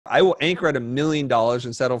I will anchor at $1 million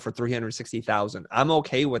and settle for 360,000. I'm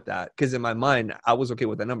okay with that because in my mind, I was okay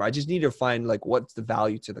with the number. I just need to find like, what's the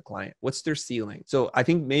value to the client? What's their ceiling? So I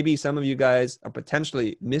think maybe some of you guys are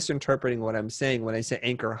potentially misinterpreting what I'm saying when I say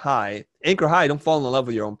anchor high. Anchor high, don't fall in love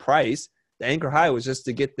with your own price. The anchor high was just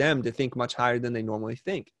to get them to think much higher than they normally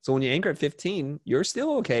think. So when you anchor at 15, you're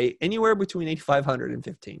still okay. Anywhere between 8,500 and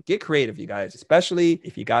 15. Get creative, you guys, especially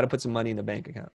if you got to put some money in the bank account.